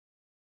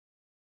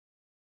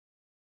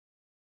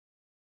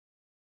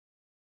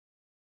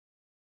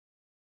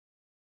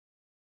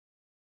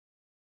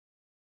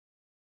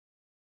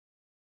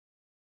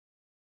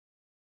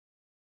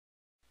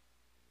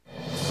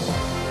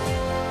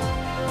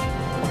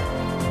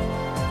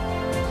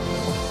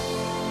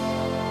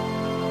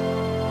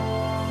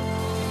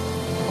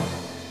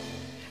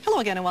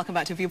again and welcome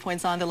back to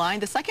Viewpoints on the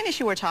Line. The second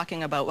issue we're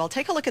talking about, well,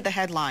 take a look at the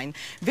headline.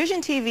 Vision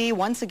TV,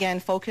 once again,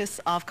 focus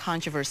of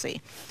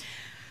controversy.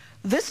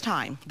 This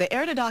time, they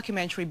aired a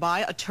documentary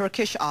by a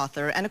Turkish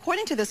author, and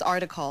according to this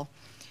article,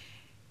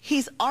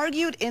 he's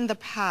argued in the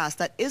past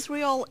that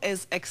Israel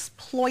is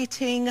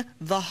exploiting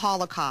the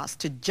Holocaust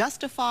to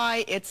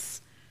justify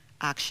its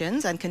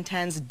actions and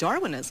contends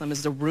Darwinism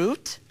is the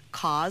root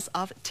cause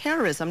of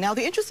terrorism. Now,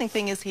 the interesting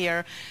thing is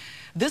here,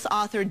 this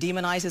author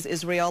demonizes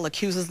Israel,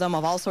 accuses them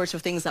of all sorts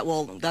of things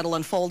that'll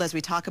unfold as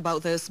we talk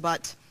about this,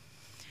 but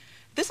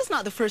this is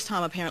not the first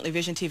time apparently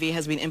Vision TV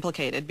has been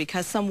implicated,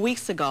 because some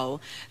weeks ago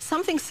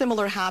something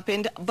similar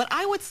happened, but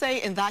I would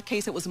say in that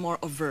case it was more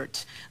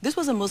overt. This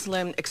was a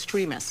Muslim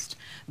extremist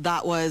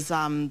that was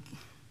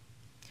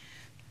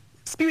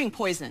spewing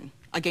poison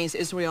against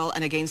Israel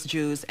and against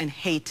Jews and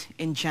hate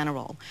in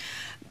general.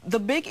 The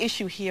big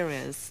issue here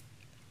is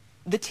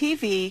the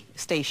TV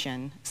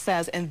station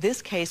says, in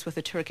this case with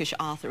the Turkish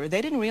author,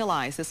 they didn't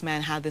realize this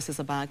man had this as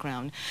a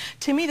background.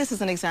 To me, this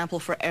is an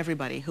example for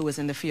everybody who is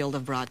in the field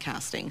of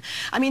broadcasting.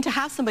 I mean, to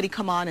have somebody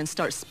come on and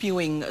start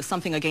spewing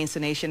something against the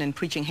nation and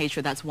preaching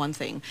hatred, that's one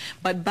thing.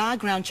 But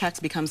background checks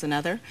becomes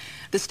another.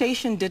 The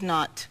station did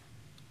not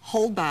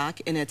hold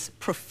back in its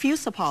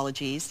profuse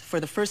apologies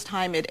for the first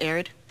time it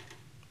aired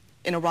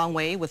in a wrong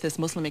way with this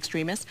Muslim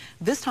extremist.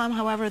 This time,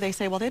 however, they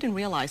say, well, they didn't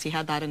realize he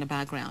had that in the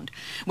background.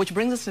 Which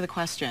brings us to the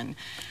question,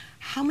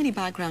 how many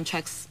background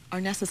checks are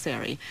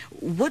necessary?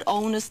 What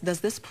onus does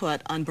this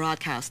put on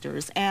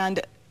broadcasters? And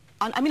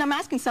I mean, I'm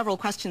asking several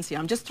questions here.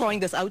 I'm just throwing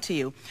this out to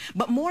you.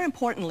 But more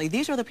importantly,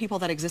 these are the people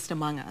that exist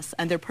among us,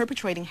 and they're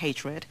perpetrating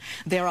hatred.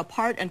 They're a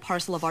part and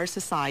parcel of our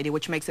society,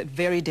 which makes it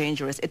very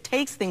dangerous. It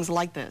takes things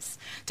like this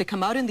to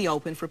come out in the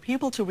open for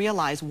people to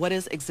realize what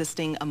is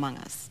existing among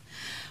us.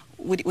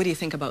 What do you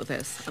think about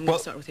this? I'm going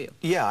to start with you.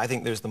 Yeah, I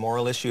think there's the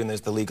moral issue and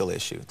there's the legal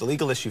issue. The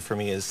legal issue for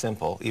me is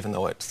simple, even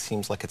though it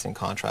seems like it's in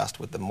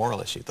contrast with the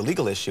moral issue. The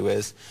legal issue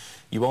is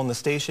you own the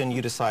station,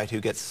 you decide who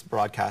gets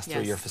broadcast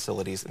through your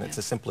facilities, and it's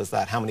as simple as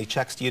that. How many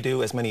checks do you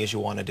do? As many as you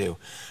want to do.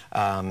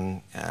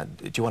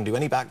 Do you want to do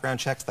any background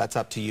checks? That's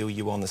up to you.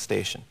 You own the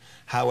station.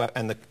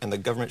 And the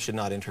government should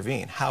not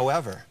intervene.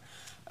 However,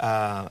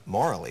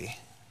 morally,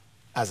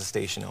 as a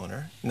station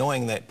owner,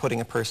 knowing that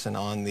putting a person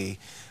on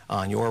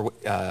your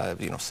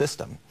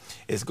system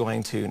is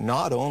going to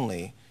not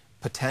only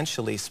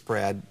potentially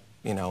spread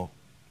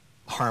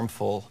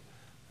harmful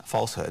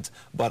falsehoods,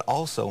 but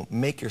also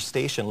make your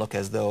station look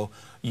as though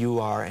you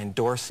are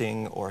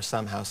endorsing or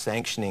somehow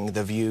sanctioning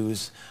the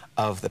views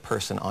of the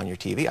person on your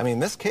TV. I mean, in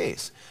this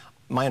case,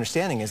 my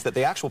understanding is that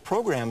the actual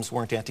programs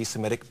weren't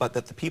anti-Semitic, but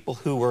that the people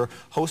who were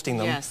hosting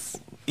them,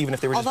 even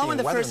if they were just Although in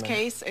the weathermen, first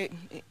case,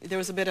 there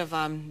was a bit of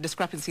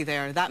discrepancy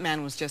there. That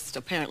man was just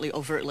apparently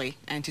overtly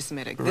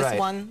anti-Semitic. This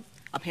one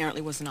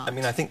apparently was not. I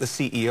mean, I think the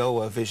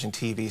CEO of Vision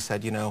TV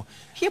said,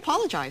 he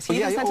apologized. He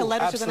even sent a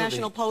letter to the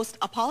National Post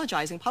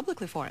apologizing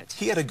publicly for it.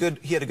 He had a good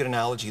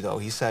analogy, though.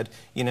 He said,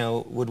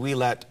 would we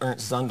let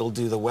Ernst Zundel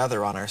do the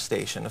weather on our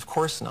station? Of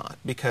course not,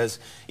 because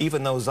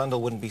even though Zundel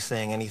wouldn't be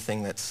saying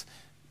anything that's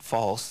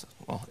false,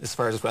 well, as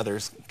far as weather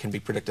can be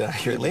predicted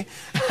accurately,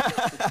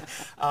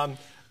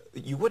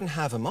 you wouldn't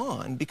have him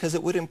on because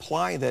it would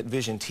imply that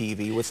Vision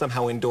TV would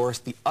somehow endorse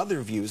the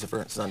other views of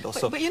Ernst Zundel.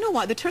 But you know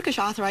what? The Turkish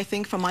author, I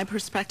think, from my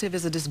perspective,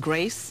 is a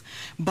disgrace.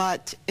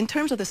 But in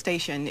terms of the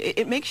station,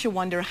 it makes you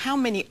wonder how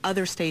many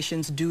other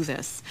stations do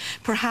this.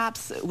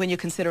 Perhaps when you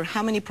consider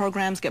how many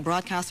programs get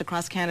broadcast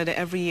across Canada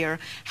every year,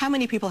 how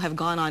many people have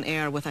gone on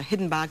air with a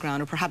hidden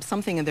background or perhaps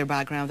something in their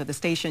background that the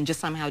station just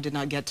somehow did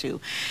not get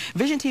to.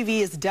 Vision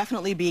TV is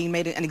definitely being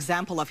made an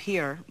example of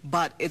here,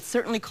 but it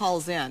certainly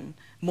calls in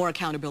more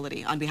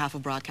accountability on behalf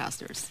of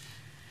broadcasters.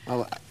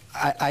 Well,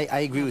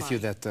 I agree with you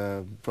that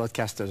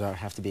broadcasters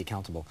have to be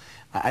accountable.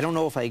 I don't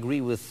know if I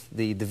agree with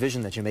the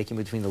division that you're making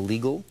between the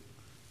legal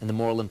and the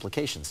moral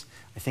implications.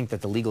 I think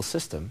that the legal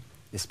system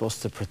is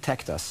supposed to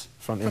protect us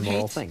from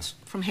immoral things.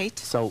 From hate?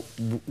 So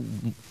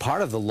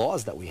part of the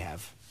laws that we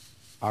have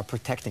are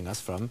protecting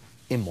us from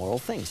immoral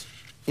things.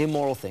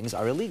 Immoral things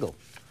are illegal.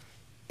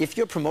 If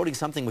you're promoting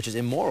something which is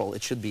immoral,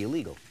 it should be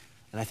illegal.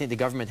 And I think the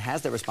government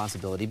has that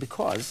responsibility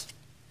because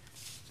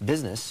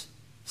business,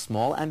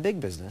 small and big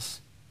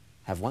business,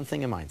 have one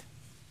thing in mind.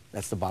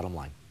 That's the bottom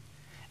line.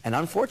 And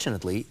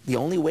unfortunately, the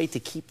only way to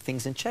keep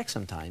things in check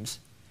sometimes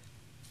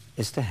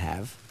is to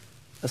have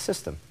a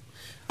system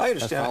that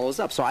follows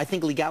up. So I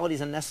think legality is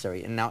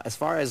unnecessary. And now, as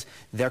far as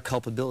their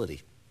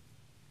culpability,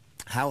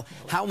 how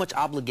much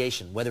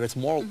obligation, whether it's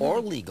moral or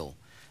legal,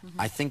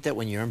 I think that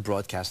when you're in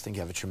broadcasting,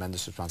 you have a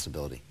tremendous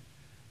responsibility.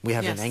 We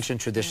have an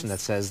ancient tradition that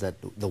says that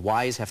the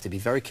wise have to be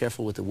very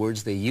careful with the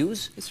words they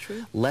use, it's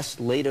true, lest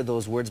later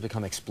those words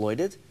become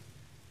exploited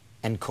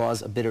and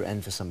cause a bitter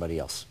end for somebody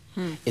else.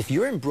 If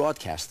you're in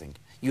broadcasting,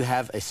 you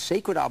have a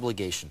sacred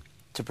obligation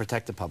to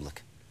protect the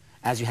public,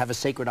 as you have a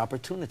sacred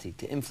opportunity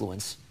to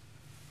influence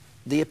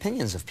the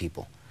opinions of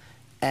people.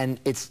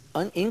 And it's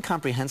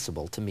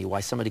incomprehensible to me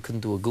why somebody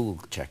couldn't do a Google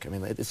check. I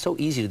mean, it's so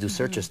easy to do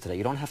searches today.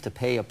 You don't have to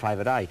pay a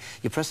private eye.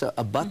 You press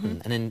a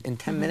button, and in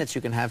 10 minutes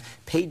you can have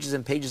pages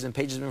and pages and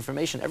pages of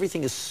information.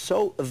 Everything is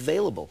so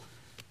available.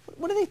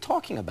 What are they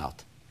talking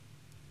about?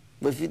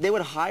 If they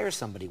would hire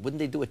somebody, wouldn't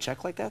they do a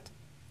check like that?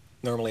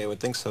 Normally I would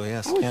think so,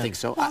 yes. I would think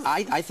so.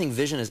 I think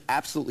Vision is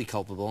absolutely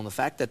culpable, and the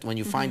fact that when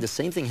you find the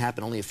same thing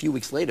happen only a few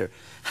weeks later,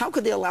 how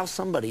could they allow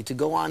somebody to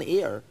go on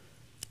air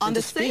on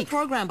the same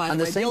program, by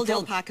the way, Dil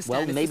Dil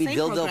Pakistan. Well, maybe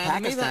Dil Dil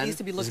Pakistan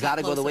has got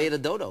to go the way of the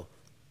dodo.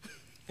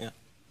 Yeah.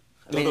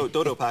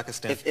 Dodo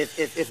Pakistan.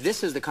 If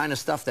this is the kind of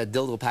stuff that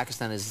Dil Dil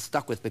Pakistan is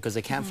stuck with because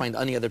they can't find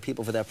any other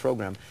people for that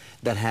program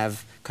that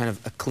have kind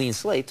of a clean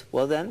slate,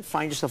 well then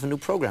find yourself a new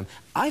program.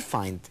 I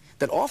find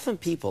that often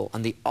people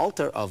on the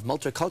altar of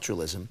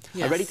multiculturalism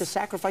are ready to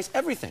sacrifice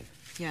everything.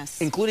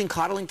 Yes. Including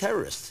coddling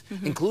terrorists,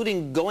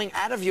 including going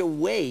out of your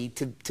way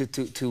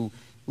to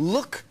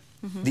look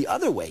the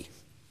other way,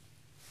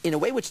 in a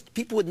way which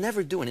people would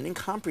never do, in an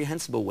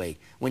incomprehensible way.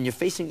 When you're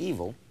facing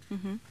evil,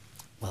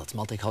 well, it's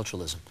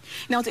multiculturalism.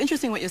 Now, it's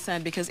interesting what you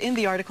said, because in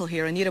the article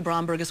here, Anita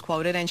Bromberg is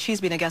quoted, and she's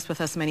been a guest with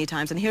us many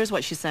times, and here's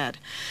what she said.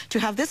 To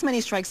have this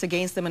many strikes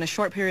against them in a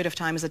short period of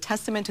time is a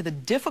testament to the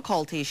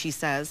difficulty, she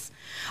says,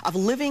 of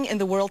living in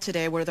the world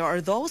today where there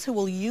are those who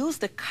will use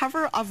the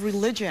cover of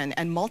religion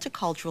and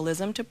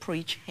multiculturalism to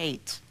preach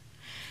hate.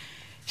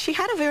 She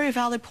had a very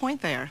valid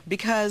point there,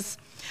 because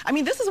I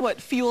mean, this is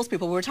what fuels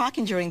people. We were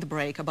talking during the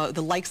break about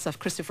the likes of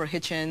Christopher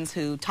Hitchens,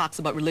 who talks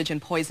about religion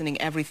poisoning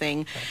everything.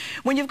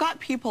 Right. When you've got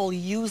people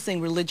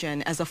using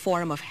religion as a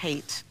form of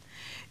hate,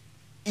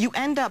 they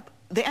end up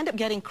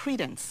getting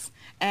credence.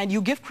 And you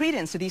give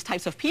credence to these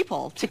types of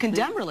people to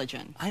condemn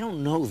religion. I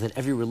don't know that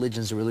every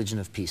religion is a religion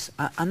of peace.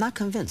 I'm not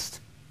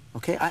convinced.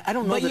 Okay, I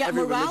don't know that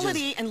every But yet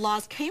morality and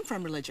laws came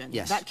from religion.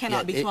 Yes. That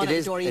cannot be thrown out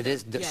the door either.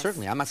 It is,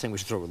 certainly. I'm not saying we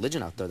should throw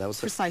religion out there. That would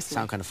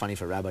sound kind of funny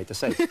for a rabbi to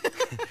say.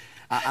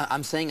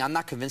 I'm saying I'm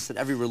not convinced that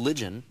every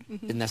religion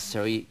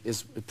necessarily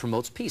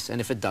promotes peace.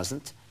 And if it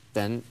doesn't,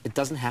 then it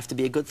doesn't have to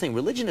be a good thing.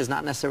 Religion is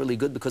not necessarily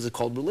good because it's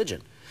called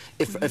religion.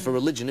 If a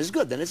religion is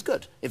good, then it's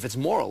good. If it's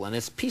moral and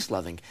it's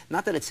peace-loving,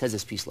 not that it says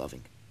it's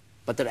peace-loving,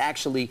 but that it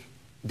actually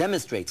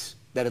demonstrates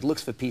that it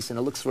looks for peace and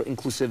it looks for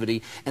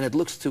inclusivity and it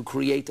looks to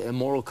create a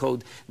moral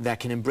code that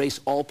can embrace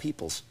all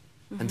peoples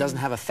and doesn't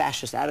have a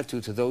fascist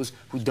attitude to those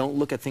who don't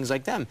look at things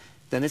like them,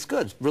 then it's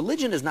good.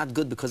 Religion is not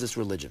good because it's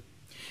religion.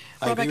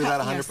 I agree with that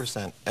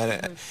 100%.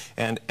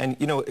 And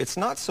you know, it's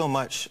not so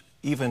much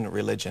even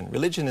religion.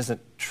 Religion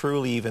isn't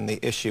truly even the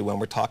issue when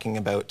we're talking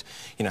about,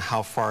 you know,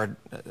 how far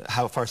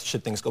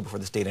should things go before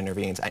the state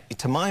intervenes.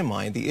 To my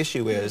mind, the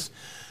issue is,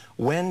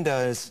 when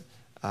does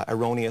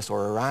erroneous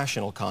or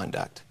irrational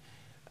conduct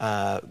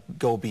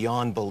go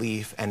beyond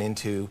belief and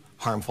into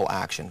harmful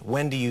action?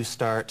 When do you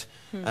start,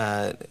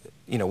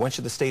 you know, when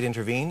should the state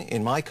intervene?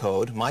 In my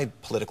code, my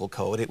political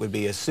code, it would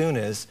be as soon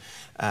as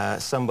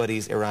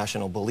somebody's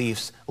irrational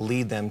beliefs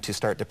lead them to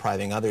start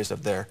depriving others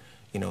of their,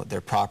 you know,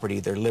 their property,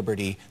 their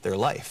liberty, their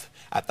life.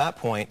 At that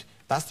point,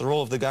 that's the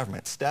role of the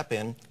government. Step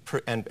in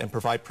and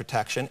provide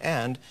protection,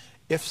 and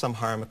if some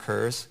harm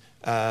occurs,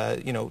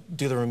 you know,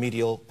 do the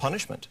remedial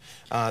punishment.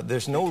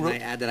 There's no... Can I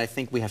add that I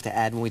think we have to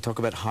add, when we talk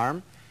about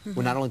harm,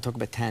 we're not only talking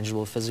about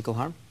tangible physical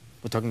harm,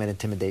 we're talking about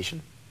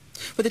intimidation.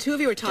 But the two of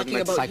you were talking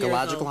about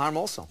psychological harm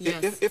also.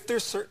 Yes. If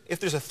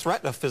there's a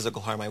threat of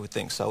physical harm, I would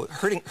think so.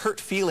 Hurt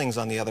feelings,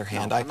 on the other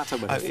hand, I'm not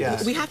talking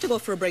about We have to go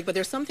for a break, but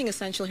there's something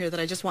essential here that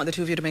I just want the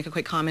two of you to make a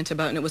quick comment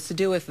about, and it was to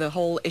do with the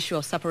whole issue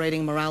of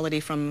separating morality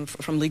from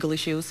legal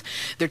issues.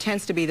 There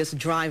tends to be this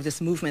drive, this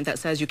movement that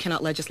says you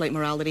cannot legislate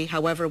morality.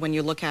 However, when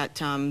you look at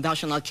thou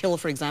shalt not kill,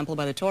 for example,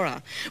 by the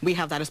Torah, we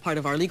have that as part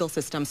of our legal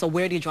system. So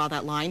where do you draw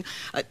that line?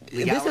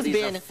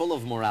 Legalities are full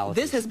of morality.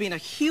 This has been a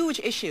huge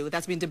issue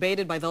that's been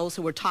debated by those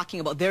who were talking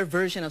about their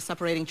version of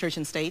separating church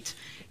and state.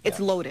 It's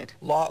loaded.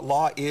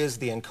 Law is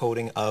the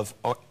encoding of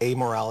a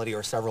morality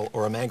or several,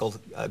 or a mangled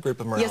group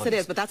of moralities. Yes, it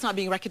is, but that's not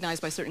being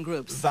recognized by certain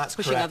groups. That's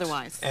pushing correct.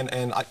 Otherwise.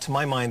 And to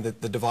my mind,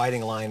 the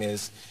dividing line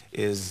is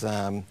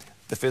the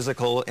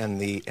physical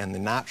and the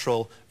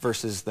natural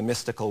versus the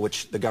mystical,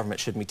 which the government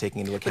shouldn't be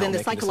taking into account. But then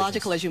the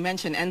psychological, as you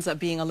mentioned, ends up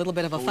being a little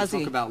bit of a fuzzy.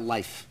 We talk about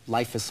life.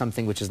 Life is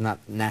something which is not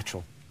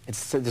natural.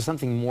 There's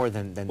something more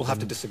than... We'll have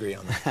to disagree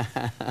on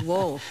that.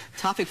 Whoa,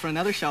 topic for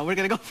another show. We're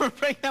going to go for a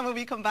break now when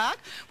we come back.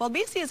 Well,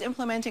 BC is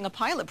implementing a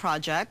pilot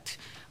project.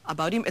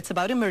 It's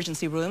about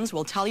emergency rooms.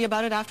 We'll tell you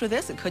about it after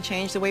this. It could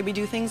change the way we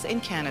do things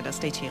in Canada.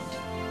 Stay tuned.